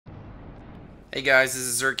Hey guys, this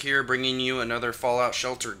is Zerk here bringing you another Fallout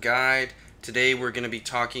Shelter guide. Today we're going to be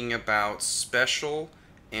talking about Special,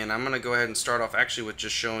 and I'm going to go ahead and start off actually with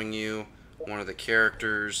just showing you one of the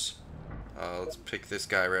characters. Let's pick this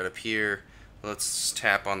guy right up here. Let's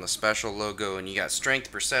tap on the Special logo, and you got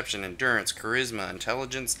Strength, Perception, Endurance, Charisma,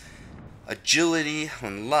 Intelligence, Agility,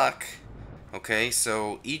 and Luck. Okay,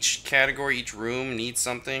 so each category, each room needs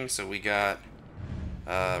something. So we got,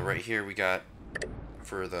 right here we got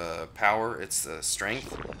for the power, it's the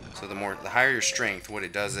strength. So the higher your strength, what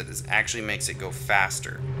it does is actually makes it go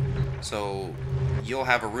faster. So you'll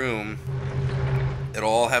have a room, it'll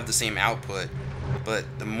all have the same output, but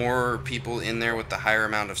the more people in there with the higher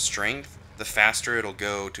amount of strength, the faster it'll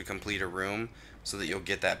go to complete a room, so that you'll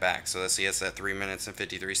get that back. So let's see, it's at 3 minutes and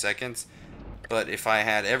 53 seconds. But if I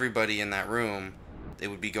had everybody in that room, it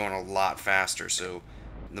would be going a lot faster. So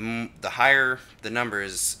the higher the number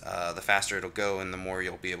is, the faster it'll go, and the more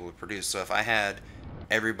you'll be able to produce. So if I had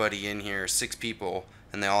everybody in here, 6 people,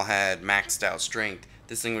 and they all had maxed out strength,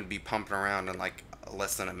 this thing would be pumping around in like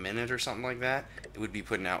less than a minute or something like that. It would be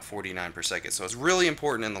putting out 49 per second. So it's really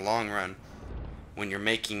important in the long run when you're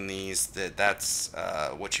making these that's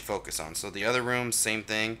what you focus on. So the other rooms, same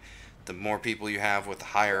thing. The more people you have with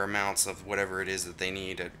higher amounts of whatever it is that they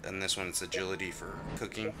need, and this one it's agility for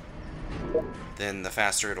cooking, then the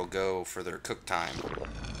faster it'll go for their cook time.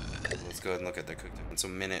 Let's go ahead and look at the cook time. It's a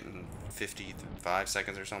minute and 55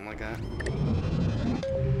 seconds or something like that.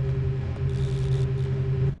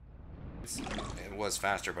 It was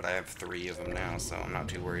faster, but I have 3 of them now, so I'm not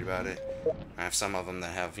too worried about it. I have some of them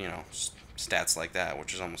that have, stats like that,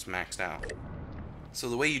 which is almost maxed out. So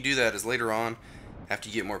the way you do that is later on, after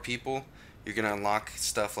you get more people, you're going to unlock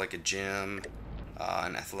stuff like a gym,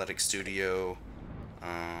 an athletic studio,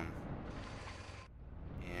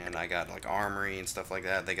 and I got like armory and stuff like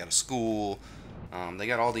that. They got a school. They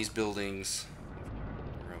got all these buildings.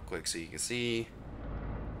 Real quick so you can see.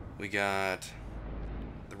 We got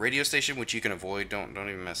the radio station, which you can avoid. Don't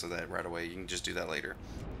even mess with that right away. You can just do that later.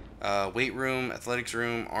 Weight room, athletics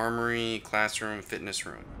room, armory, classroom, fitness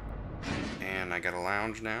room. And I got a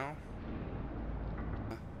lounge now.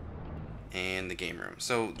 And the game room.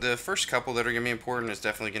 So the first couple that are going to be important is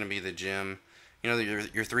definitely going to be the gym.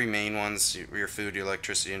 Your 3 main ones, your food, your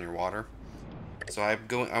electricity, and your water. So I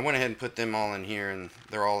went ahead and put them all in here, and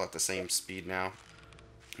they're all at the same speed now.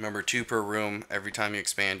 Remember, 2 per room. Every time you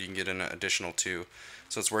expand, you can get an additional 2.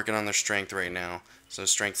 So it's working on their strength right now. So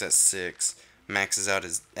strength's at 6, maxes out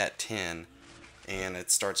is at 10, and it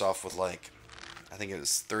starts off with like, I think it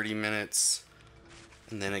was 30 minutes,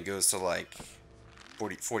 and then it goes to like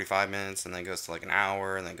 45 minutes, and then goes to like an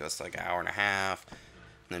hour, and then goes to like an hour and a half,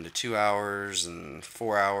 and then to 2 hours, and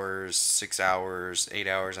 4 hours, 6 hours, 8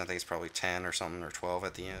 hours, and I think it's probably 10 or something, or 12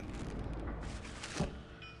 at the end.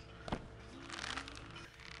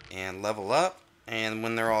 And level up, and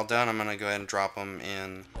when they're all done, I'm going to go ahead and drop them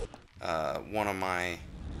in one of my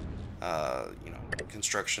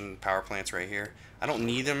construction power plants right here. I don't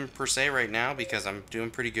need them per se right now because I'm doing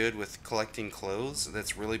pretty good with collecting clothes.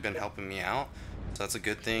 That's really been helping me out. So that's a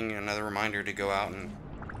good thing. Another reminder to go out and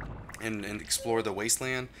explore the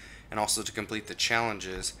wasteland, and also to complete the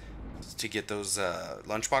challenges to get those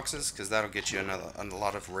lunch boxes, because that'll get you a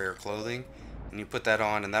lot of rare clothing. And you put that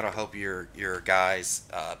on, and that'll help your guys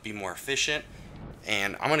be more efficient.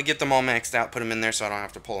 And I'm going to get them all maxed out, put them in there so I don't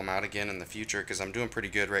have to pull them out again in the future, because I'm doing pretty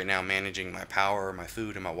good right now managing my power, my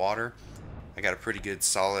food, and my water. I got a pretty good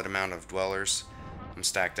solid amount of dwellers. I'm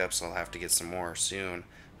stacked up, so I'll have to get some more soon.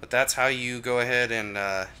 But that's how you go ahead and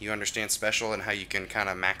you understand Special, and how you can kind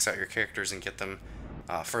of max out your characters and get them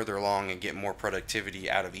further along and get more productivity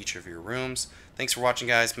out of each of your rooms. Thanks for watching,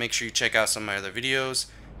 guys. Make sure you check out some of my other videos.